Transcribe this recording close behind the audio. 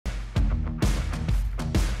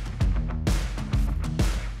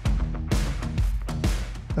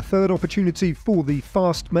A third opportunity for the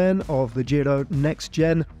fast men of the Giro Next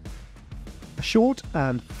Gen. A short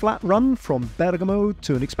and flat run from Bergamo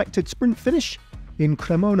to an expected sprint finish in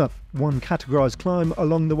Cremona. One categorised climb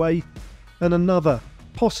along the way, and another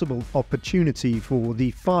possible opportunity for the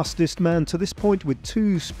fastest man to this point with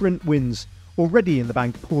 2 sprint wins already in the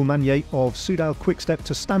bank. Paul Magnier of Soudal Quickstep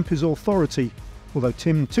to stamp his authority, although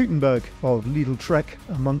Tim Teutenberg of Lidl Trek,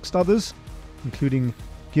 amongst others, including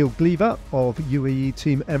Gil Gliva of UAE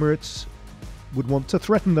Team Emirates, would want to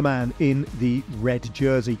threaten the man in the red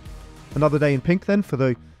jersey. Another day in pink then for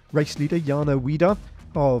the race leader Jarno Wieder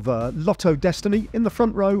of Lotto Destiny in the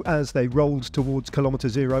front row as they rolled towards kilometre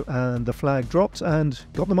 0 and the flag dropped and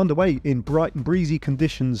got them underway in bright and breezy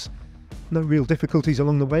conditions. No real difficulties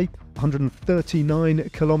along the way. 139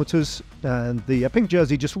 kilometres and the pink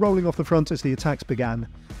jersey just rolling off the front as the attacks began.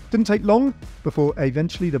 Didn't take long before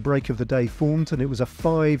eventually the break of the day formed, and it was a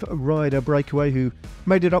 5-rider breakaway who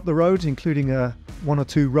made it up the road, including 1 or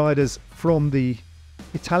 2 riders from the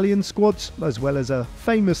Italian squads, as well as a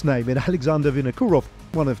famous name in Alexander Vinokourov,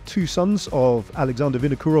 one of 2 sons of Alexander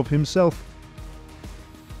Vinokourov himself.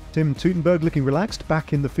 Tim Teutenberg looking relaxed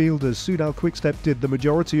back in the field as Soudal Quickstep did the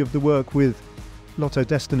majority of the work with Lotto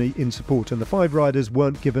Destiny in support, and the 5 riders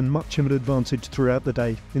weren't given much of an advantage throughout the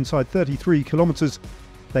day. Inside 33 kilometres,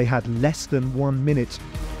 they had less than 1 minute.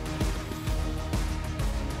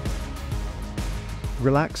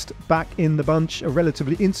 Relaxed back in the bunch, a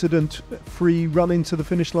relatively incident-free run into the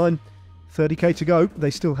finish line. 30k to go, they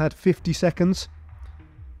still had 50 seconds.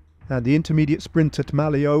 And the intermediate sprint at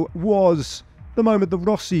Malio was the moment that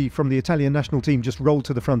Rossi from the Italian national team just rolled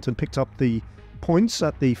to the front and picked up the points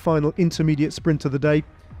at the final intermediate sprint of the day.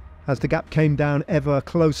 As the gap came down ever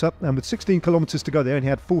closer, and with 16 kilometres to go, they only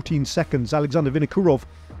had 14 seconds. Alexander Vinokourov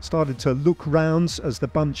started to look round as the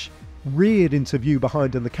bunch reared into view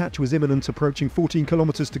behind, and the catch was imminent, approaching 14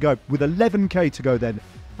 kilometres to go. With 11k to go then,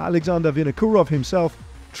 Alexander Vinokourov himself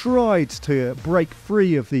tried to break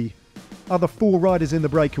free of the other 4 riders in the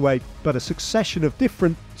breakaway, but a succession of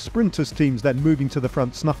different sprinters teams then moving to the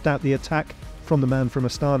front snuffed out the attack from the man from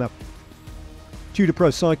Astana. Tudor Pro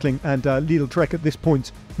Cycling and Lidl Trek at this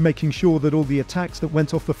point making sure that all the attacks that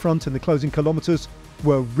went off the front in the closing kilometres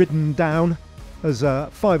were ridden down, as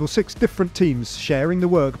 5 or 6 different teams sharing the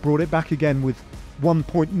work brought it back again with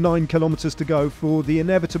 1.9 kilometres to go for the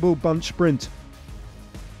inevitable bunch sprint.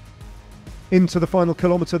 Into the final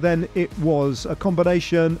kilometre then, it was a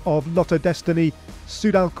combination of Lotto Destiny,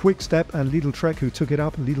 Soudal Quickstep and Lidl Trek who took it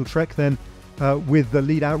up. Lidl Trek then with the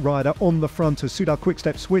lead out rider on the front as Soudal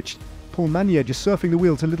Quickstep switched. Paul Magnier just surfing the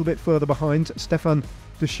wheels a little bit further behind. Stefan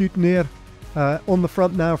de Schuitner on the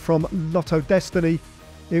front now from Lotto Destiny.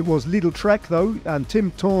 It was Lidl Trek though, and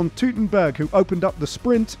Tim Teutenberg who opened up the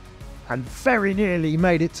sprint and very nearly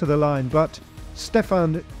made it to the line, but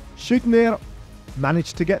Stefan Schuitner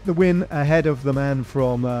managed to get the win ahead of the man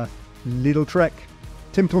from Lidl Trek.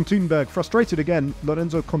 Tim Teutenberg frustrated again.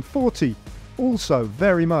 Lorenzo Conforti also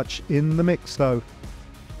very much in the mix though.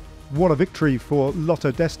 What a victory for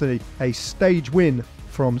Lotto Destiny. A stage win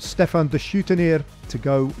from Stefan de Schuitner to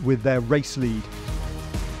go with their race lead.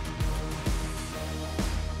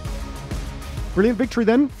 Brilliant victory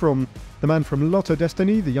then from the man from Lotto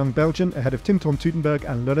Destiny, the young Belgian, ahead of Tim Teutenberg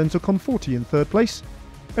and Lorenzo Conforti in 3rd place.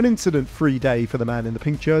 An incident-free day for the man in the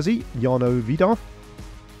pink jersey, Jarno Vida.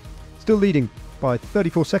 Still leading by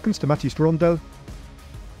 34 seconds to Matthias Rondel.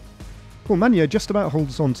 Paul Magnier just about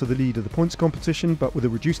holds on to the lead of the points competition, but with a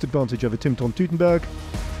reduced advantage over Tim Teutenberg.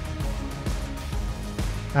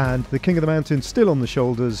 And the king of the mountain still on the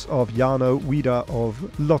shoulders of Jarno Vida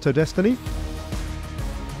of Lotto Destiny.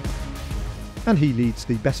 And he leads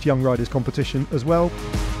the best young riders competition as well.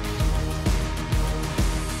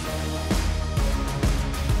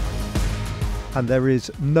 And there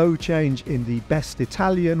is no change in the best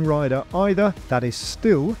Italian rider either. That is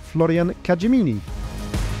still Florian Cagimini.